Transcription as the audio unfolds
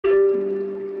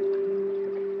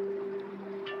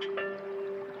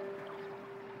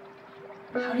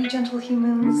Howdy gentle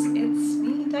humans, it's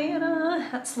me Diana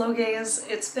at SLOWGAZE.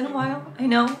 It's been a while, I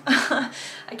know. I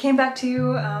came back to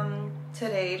you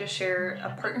today to share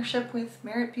a partnership with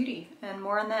Merit Beauty, and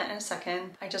more on that in a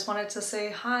second. I just wanted to say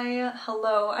hi,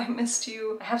 hello, I missed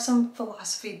you. I have some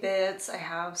philosophy bits, I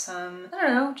have some, I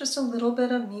don't know, just a little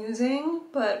bit of musing,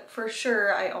 but for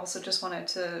sure I also just wanted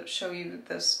to show you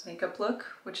this makeup look,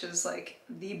 which is like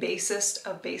the basest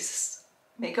of base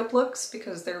makeup looks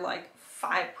because they're like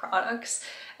 5 products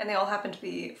and they all happen to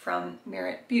be from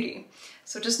Merit Beauty.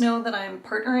 So just know that I'm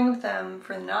partnering with them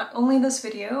for not only this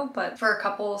video, but for a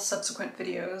couple subsequent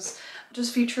videos,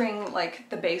 just featuring like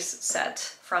the base set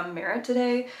from Merit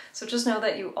today. So just know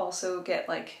that you also get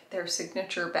like their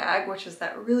signature bag, which is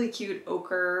that really cute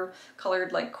ochre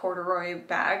colored like corduroy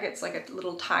bag. It's like a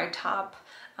little tie top.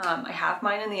 I have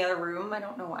mine in the other room. I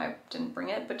don't know why I didn't bring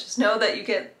it, but just know that you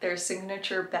get their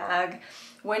signature bag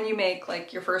when you make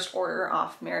like your first order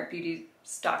off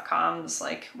meritbeauty.com's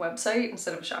like website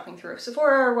instead of shopping through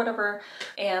Sephora or whatever.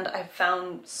 And I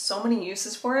found so many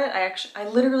uses for it. I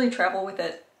literally travel with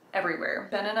it everywhere.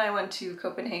 Ben and I went to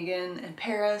Copenhagen and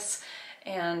Paris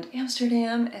and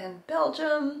Amsterdam and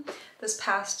Belgium this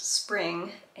past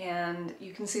spring, and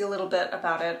you can see a little bit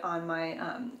about it on my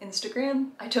Instagram.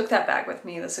 I took that bag with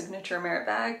me, the signature Merit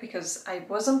bag, because I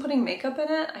wasn't putting makeup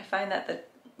in it. I find that the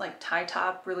like tie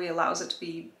top really allows it to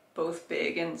be both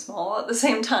big and small at the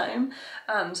same time.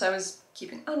 So I was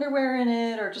keeping underwear in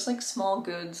it or just like small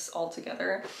goods all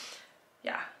together.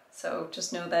 Yeah, so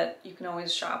just know that you can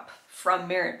always shop from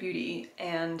Merit Beauty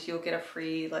and you'll get a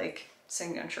free like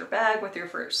signature bag with your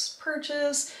first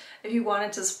purchase. If you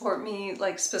wanted to support me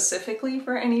like specifically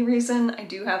for any reason, I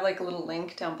do have like a little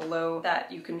link down below that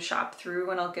you can shop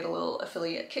through and I'll get a little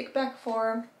affiliate kickback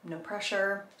for. No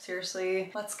pressure,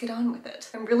 seriously, let's get on with it.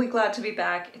 I'm really glad to be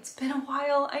back. It's been a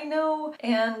while, I know,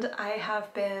 and I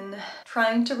have been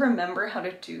trying to remember how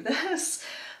to do this.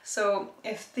 So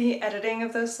if the editing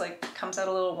of this like comes out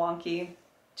a little wonky,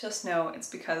 just know it's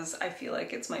because I feel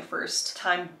like it's my first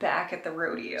time back at the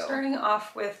rodeo. Starting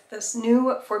off with this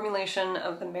new formulation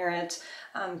of the Merit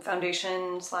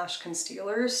foundation slash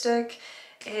concealer stick.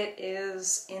 It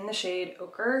is in the shade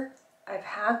Ochre. I've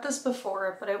had this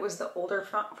before, but it was the older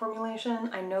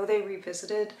formulation. I know they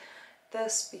revisited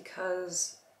this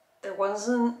because there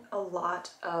wasn't a lot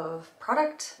of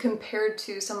product compared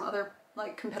to some other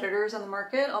like competitors on the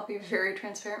market. I'll be very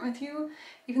transparent with you,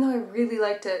 even though I really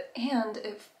liked it, and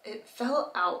it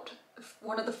fell out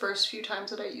one of the first few times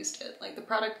that I used it. Like the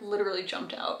product literally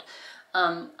jumped out.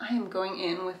 I am going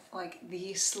in with like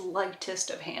the slightest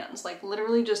of hands, like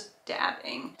literally just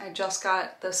dabbing. I just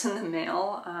got this in the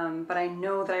mail, but I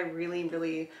know that I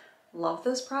really love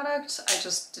this product. I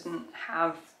just didn't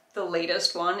have the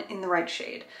latest one in the right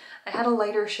shade. I had a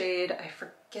lighter shade, I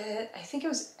forget, I think it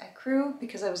was Ecru,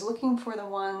 because I was looking for the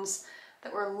ones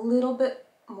that were a little bit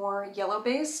more yellow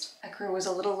based. Ecru was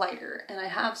a little lighter, and I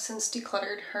have since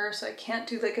decluttered her, so I can't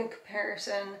do like a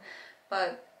comparison,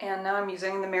 and now I'm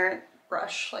using the Merit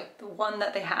brush, like the one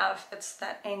that they have. It's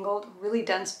that angled, really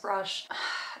dense brush.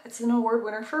 It's an award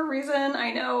winner for a reason.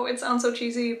 I know it sounds so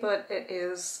cheesy, but it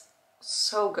is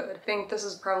so good. I think this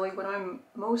is probably one of my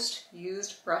most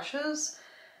used brushes.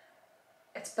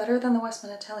 It's better than the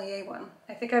Westman Atelier one.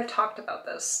 I think I've talked about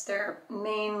this. Their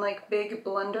main like big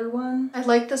blender one. I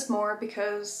like this more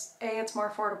because A, it's more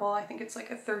affordable. I think it's like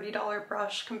a $30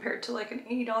 brush compared to like an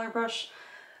 $80 brush.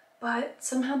 But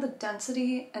somehow the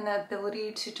density and the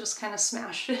ability to just kind of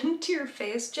smash it into your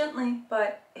face gently,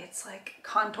 but it's like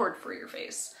contoured for your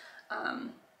face.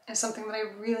 Is something that I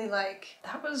really like.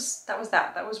 That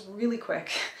was really quick.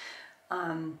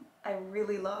 I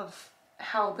really love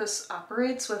how this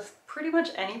operates with pretty much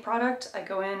any product. I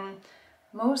go in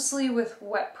mostly with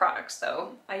wet products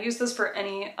though. I use this for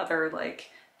any other like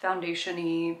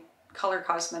foundation-y color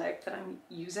cosmetic that I'm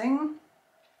using.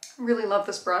 Really love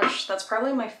this brush. That's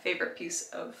probably my favorite piece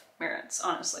of Merit's,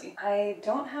 honestly. I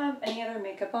don't have any other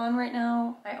makeup on right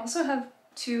now. I also have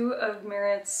 2 of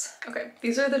Merit's. Okay,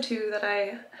 these are the 2 that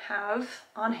I have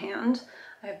on hand.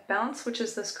 I have Bounce, which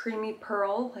is this creamy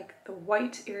pearl, like the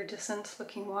white iridescent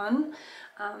looking one.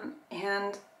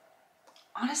 And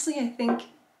honestly, I think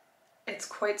it's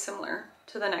quite similar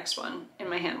to the next one in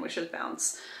my hand, which is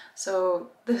Bounce. So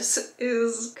this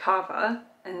is Kava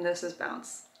and this is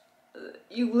Bounce.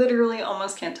 You literally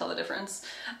almost can't tell the difference,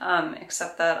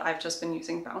 except that I've just been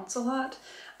using Bounce a lot.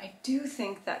 I do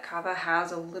think that Kava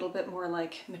has a little bit more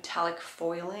like metallic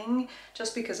foiling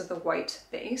just because of the white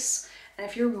base. And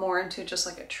if you're more into just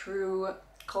like a true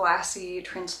glassy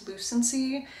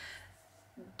translucency,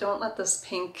 don't let this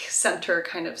pink center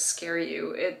kind of scare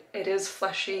you. It is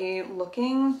fleshy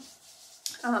looking,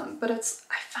 but I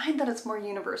find that it's more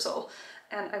universal,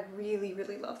 and I really,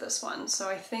 really love this one. So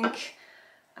I think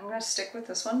I'm gonna stick with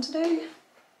this one today.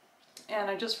 And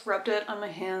I just rubbed it on my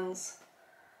hands.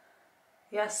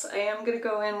 Yes, I am gonna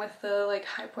go in with the like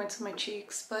high points of my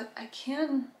cheeks, but I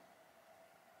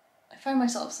find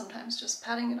myself sometimes just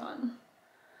patting it on.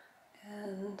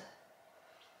 And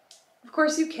of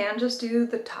course you can just do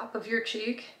the top of your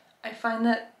cheek. I find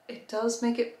that it does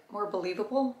make it more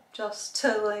believable just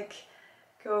to like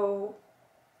go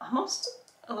almost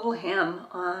a little ham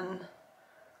on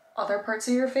other parts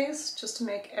of your face, just to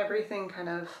make everything kind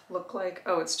of look like,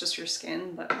 oh, it's just your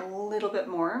skin, but a little bit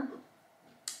more.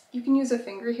 You can use a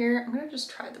finger here. I'm gonna just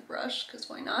try the brush, because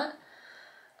why not?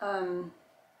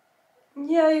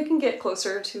 Yeah, you can get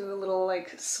closer to a little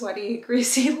like sweaty,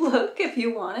 greasy look if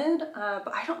you wanted,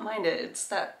 but I don't mind it. It's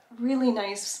that really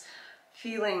nice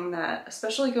feeling that,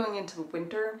 especially going into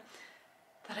winter,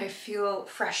 that I feel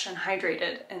fresh and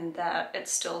hydrated, and that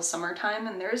it's still summertime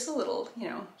and there's a little, you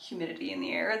know, humidity in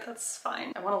the air. That's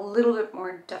fine. I want a little bit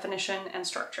more definition and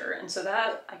structure, and so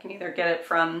that I can either get it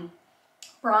from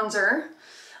bronzer.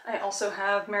 I also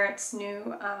have Merit's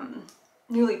new,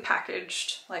 newly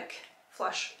packaged, like,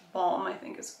 Flush Balm, I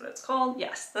think is what it's called.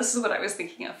 Yes, this is what I was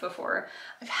thinking of before.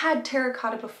 I've had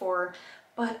terracotta before,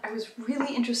 but I was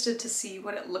really interested to see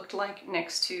what it looked like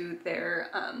next to their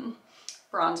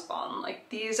bronze balm. Like,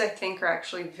 these I think are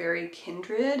actually very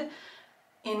kindred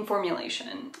in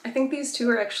formulation. I think these two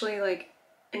are actually like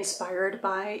inspired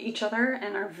by each other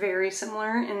and are very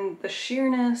similar in the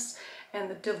sheerness and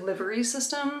the delivery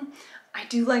system. I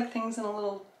do like things in a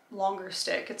little longer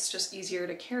stick. It's just easier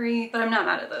to carry, but I'm not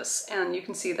mad at this. And you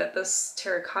can see that this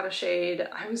terracotta shade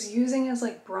I was using as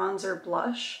like bronzer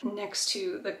blush next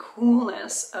to the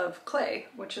coolness of clay,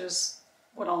 which is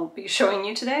what I'll be showing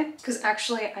you today. Because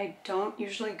actually I don't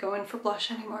usually go in for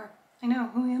blush anymore. I know,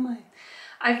 who am I?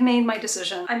 I've made my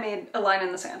decision. I made a line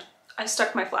in the sand. I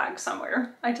stuck my flag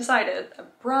somewhere. I decided a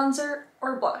bronzer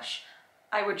or blush.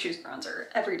 I would choose bronzer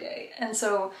every day. And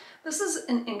so this is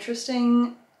an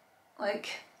interesting like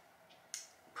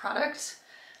product,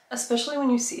 especially when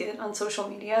you see it on social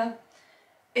media.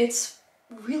 It's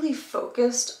really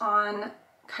focused on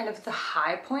kind of the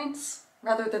high points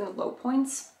rather than the low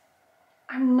points.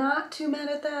 I'm not too mad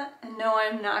at that, and no,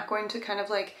 I'm not going to kind of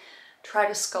like try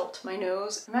to sculpt my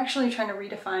nose. I'm actually trying to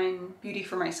redefine beauty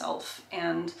for myself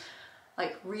and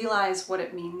like realize what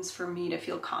it means for me to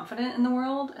feel confident in the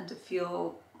world and to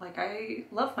feel like I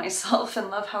love myself and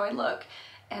love how I look.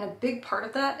 And a big part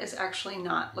of that is actually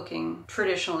not looking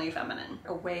traditionally feminine,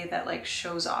 a way that like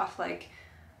shows off like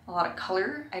a lot of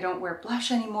color. I don't wear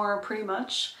blush anymore pretty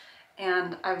much,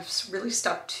 and I've really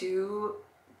stuck to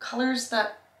colors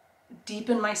that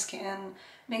deepen my skin,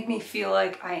 make me feel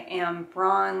like I am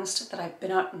bronzed, that I've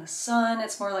been out in the sun.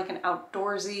 It's more like an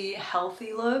outdoorsy,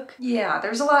 healthy look. Yeah,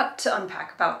 there's a lot to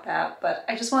unpack about that, but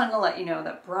I just wanted to let you know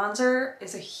that bronzer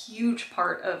is a huge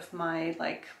part of my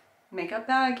like makeup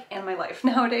bag and my life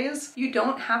nowadays. You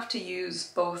don't have to use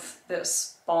both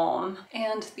this balm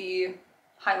and the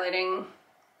highlighting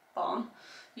balm.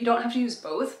 You don't have to use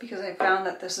both, because I found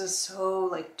that this is so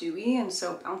like dewy and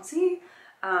so bouncy.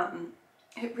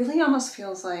 It really almost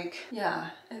feels like, yeah,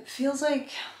 it feels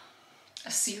like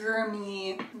a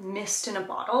serum-y mist in a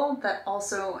bottle that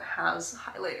also has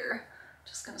highlighter.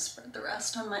 Just gonna spread the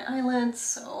rest on my eyelids.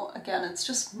 So again, it's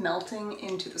just melting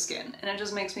into the skin, and it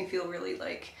just makes me feel really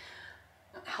like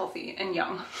healthy and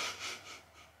young.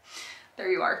 There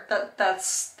you are.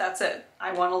 That's it.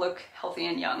 I want to look healthy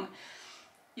and young.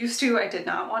 Used to, I did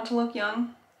not want to look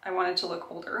young. I wanted to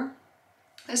look older.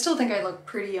 I still think I look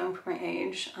pretty young for my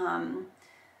age,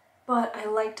 but I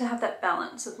like to have that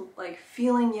balance of like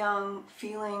feeling young,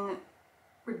 feeling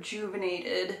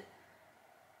rejuvenated.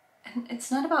 And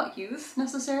it's not about youth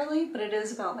necessarily, but it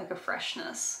is about like a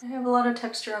freshness. I have a lot of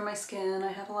texture on my skin.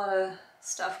 I have a lot of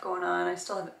stuff going on. I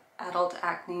still have adult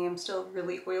acne. I'm still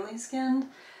really oily skinned,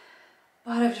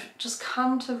 but I've just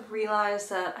come to realize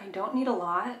that I don't need a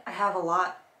lot. I have a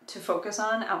lot to focus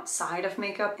on outside of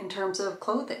makeup in terms of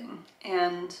clothing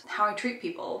and how I treat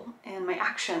people and my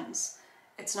actions.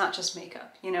 It's not just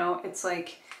makeup, you know? It's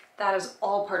like, that is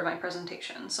all part of my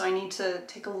presentation. So I need to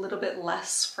take a little bit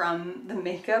less from the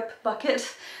makeup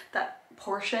bucket, that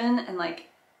portion, and like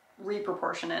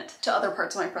reproportion it to other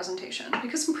parts of my presentation,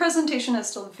 because presentation is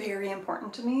still very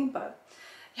important to me. But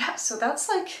yeah, so that's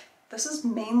like, this is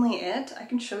mainly it. I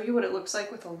can show you what it looks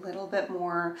like with a little bit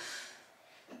more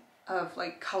of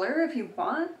like color if you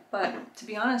want, but to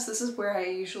be honest, this is where I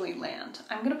usually land.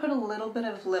 I'm gonna put a little bit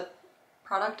of lip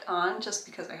product on just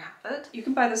because I have it. You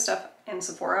can buy this stuff in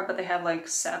Sephora, but they have like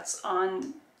sets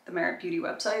on the Merit Beauty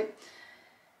website.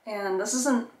 And this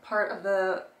isn't part of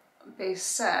the base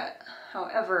set.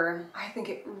 However, I think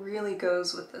it really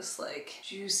goes with this like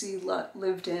juicy,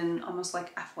 lived in, almost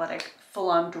like athletic,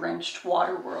 full-on drenched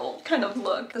water world kind of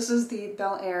look. This is the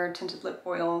Bel Air Tinted Lip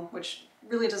Oil, which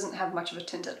really doesn't have much of a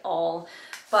tint at all,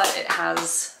 but it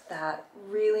has that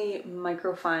really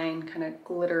microfine kind of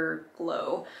glitter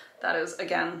glow that is,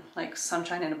 again, like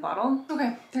sunshine in a bottle.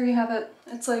 Okay, there you have it.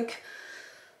 It's like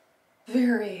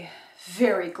very,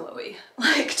 very glowy,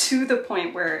 like to the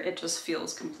point where it just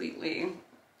feels completely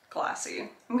glassy.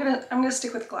 I'm gonna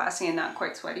stick with glassy and not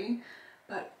quite sweaty,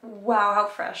 but wow, how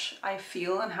fresh I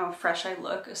feel and how fresh I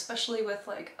look, especially with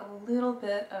like a little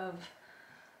bit of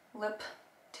lip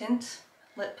tint,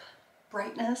 lip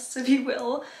brightness, if you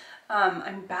will.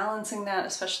 I'm balancing that,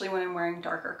 especially when I'm wearing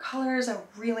darker colors. I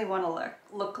really want to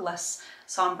look less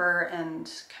somber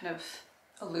and kind of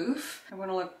aloof. I want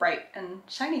to look bright and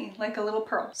shiny like a little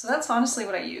pearl. So that's honestly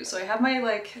what I use. So I have my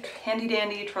like handy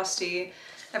dandy trusty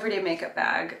everyday makeup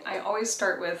bag. I always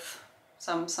start with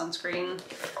some sunscreen.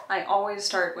 I always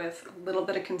start with a little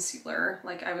bit of concealer.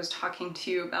 Like I was talking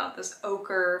to you about this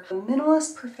Ochre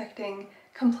Minimalist Perfecting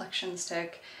Complexion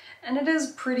Stick, and it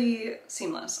is pretty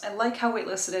seamless. I like how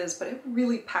weightless it is, but it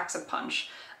really packs a punch.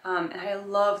 And I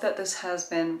love that this has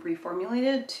been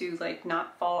reformulated to like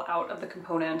not fall out of the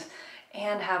component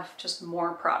and have just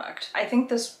more product. I think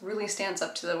this really stands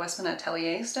up to the Westman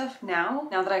Atelier stuff now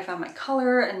that I found my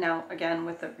color, and now again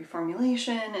with the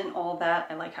reformulation and all that.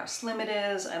 I like how slim it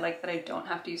is. I like that I don't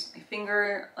have to use my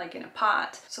finger like in a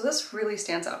pot. So this really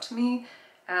stands out to me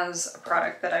as a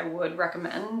product that I would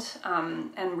recommend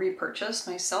and repurchase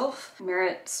myself.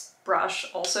 Merit's brush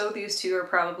also, these two are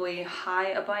probably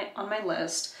high up on my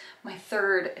list. My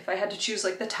third, if I had to choose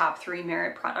like the top 3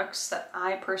 Merit products that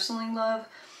I personally love,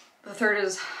 the third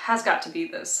has got to be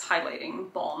this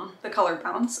highlighting balm, the color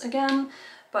Bounce again,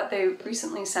 but they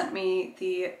recently sent me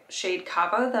the shade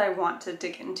Kava that I want to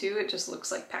dig into. It just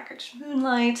looks like packaged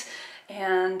moonlight,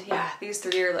 and yeah, these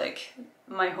 3 are like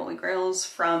my holy grails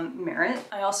from Merit.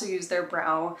 I also use their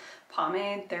brow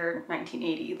pomade, their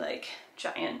 1980 like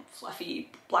giant fluffy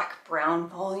black brown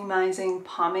volumizing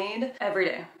pomade every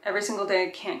day. Every single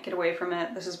day, can't get away from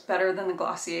it. This is better than the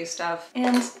Glossier stuff.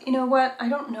 And you know what? I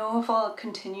don't know if I'll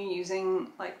continue using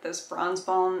like this bronze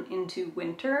balm into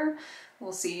winter.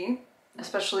 We'll see,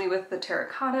 especially with the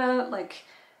terracotta. Like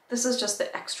this is just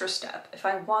the extra step. If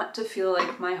I want to feel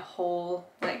like my whole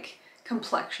like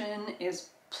complexion is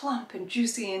plump and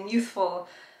juicy and youthful,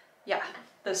 yeah,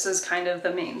 this is kind of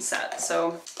the main set.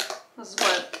 So this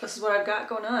is what I've got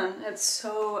going on. It's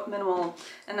so minimal.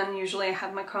 And then usually I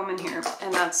have my comb in here,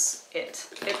 and that's it.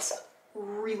 It's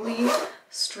really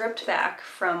stripped back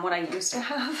from what I used to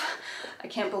have. I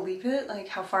can't believe it, like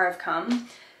how far I've come.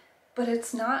 But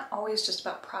it's not always just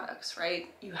about products, right?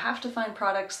 You have to find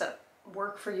products that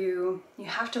work for you. You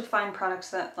have to find products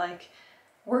that like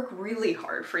work really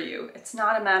hard for you. It's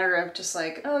not a matter of just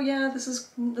like, oh yeah, this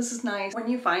is nice. When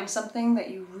you find something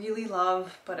that you really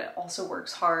love, but it also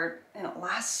works hard and it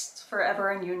lasts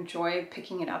forever and you enjoy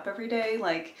picking it up every day,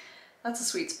 like that's a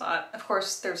sweet spot. Of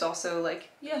course, there's also like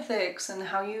the ethics and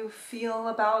how you feel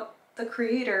about the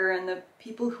creator and the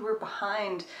people who are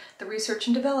behind the research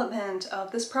and development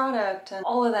of this product and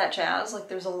all of that jazz. Like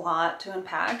there's a lot to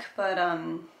unpack, but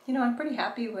you know, I'm pretty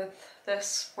happy with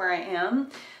this where I am.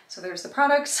 So there's the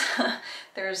products,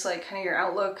 there's like kind of your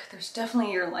outlook, there's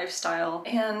definitely your lifestyle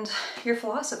and your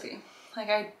philosophy.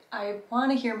 Like I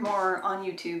want to hear more on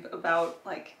YouTube about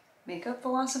like makeup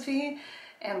philosophy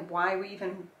and why we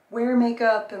even wear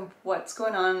makeup and what's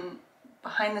going on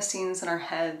behind the scenes in our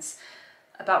heads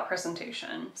about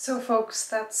presentation. So folks,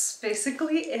 that's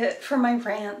basically it for my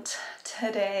rant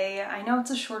today. I know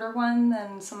it's a shorter one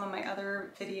than some of my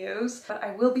other videos, but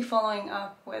I will be following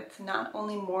up with not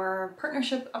only more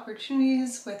partnership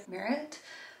opportunities with Merit,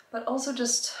 but also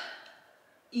just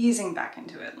easing back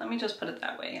into it. Let me just put it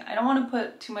that way. I don't want to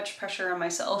put too much pressure on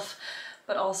myself,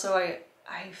 but also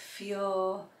I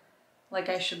feel like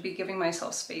I should be giving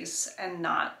myself space and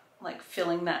not like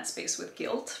filling that space with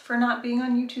guilt for not being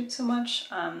on YouTube so much.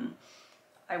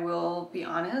 I will be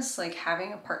honest, like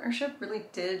having a partnership really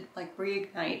did like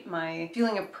reignite my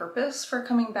feeling of purpose for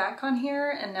coming back on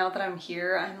here. And now that I'm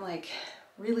here, I'm like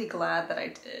really glad that I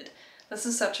did. This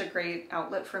is such a great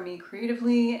outlet for me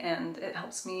creatively, and it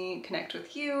helps me connect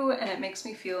with you, and it makes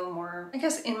me feel more, I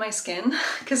guess, in my skin,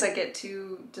 because I get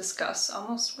to discuss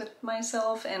almost with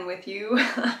myself and with you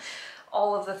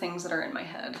all of the things that are in my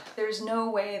head. There's no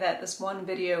way that this one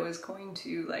video is going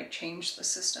to like change the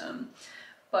system,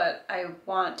 but I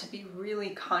want to be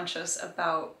really conscious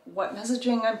about what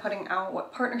messaging I'm putting out,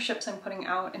 what partnerships I'm putting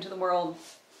out into the world,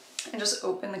 and just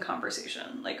open the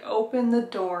conversation, like open the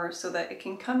door so that it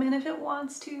can come in if it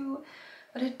wants to,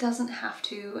 but it doesn't have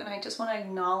to. And I just want to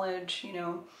acknowledge, you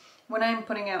know, when I'm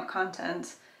putting out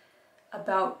content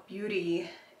about beauty,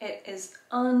 it is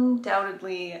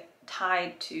undoubtedly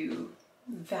tied to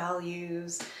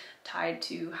values, tied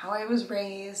to how I was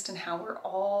raised and how we're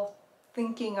all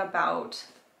thinking about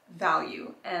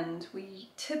value. And we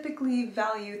typically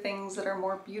value things that are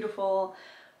more beautiful,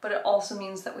 but it also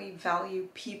means that we value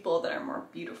people that are more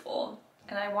beautiful.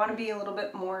 And I want to be a little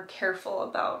bit more careful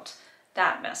about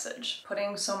that message.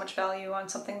 Putting so much value on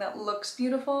something that looks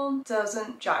beautiful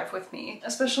doesn't jive with me,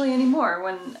 especially anymore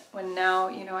when now,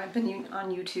 you know, I've been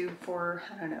on YouTube for,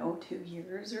 I don't know, 2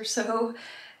 years or so.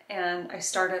 And I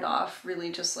started off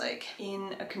really just like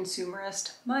in a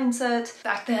consumerist mindset.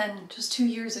 Back then, just 2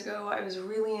 years ago, I was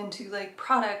really into like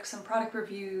products and product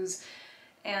reviews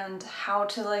and how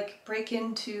to like break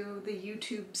into the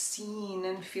YouTube scene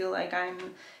and feel like I'm,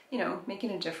 you know,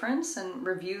 making a difference. And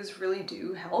reviews really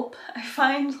do help. I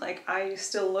find like I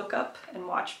still look up and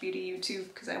watch beauty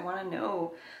YouTube because I want to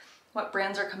know what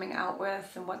brands are coming out with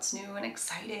and what's new and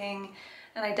exciting.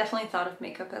 And I definitely thought of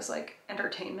makeup as like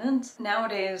entertainment.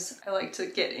 Nowadays, I like to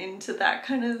get into that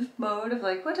kind of mode of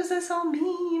like, what does this all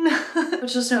mean? But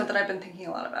just know that I've been thinking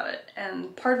a lot about it.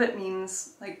 And part of it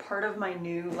means like part of my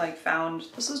new like found,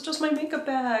 this is just my makeup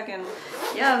bag. And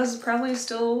yeah, this is probably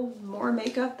still more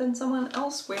makeup than someone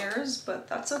else wears, but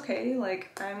that's okay.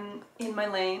 Like I'm in my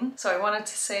lane. So I wanted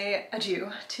to say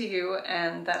adieu to you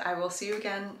and that I will see you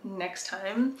again next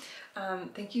time.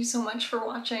 Thank you so much for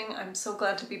watching. I'm so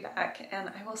glad to be back and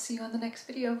I will see you on the next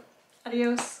video.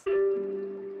 Adios.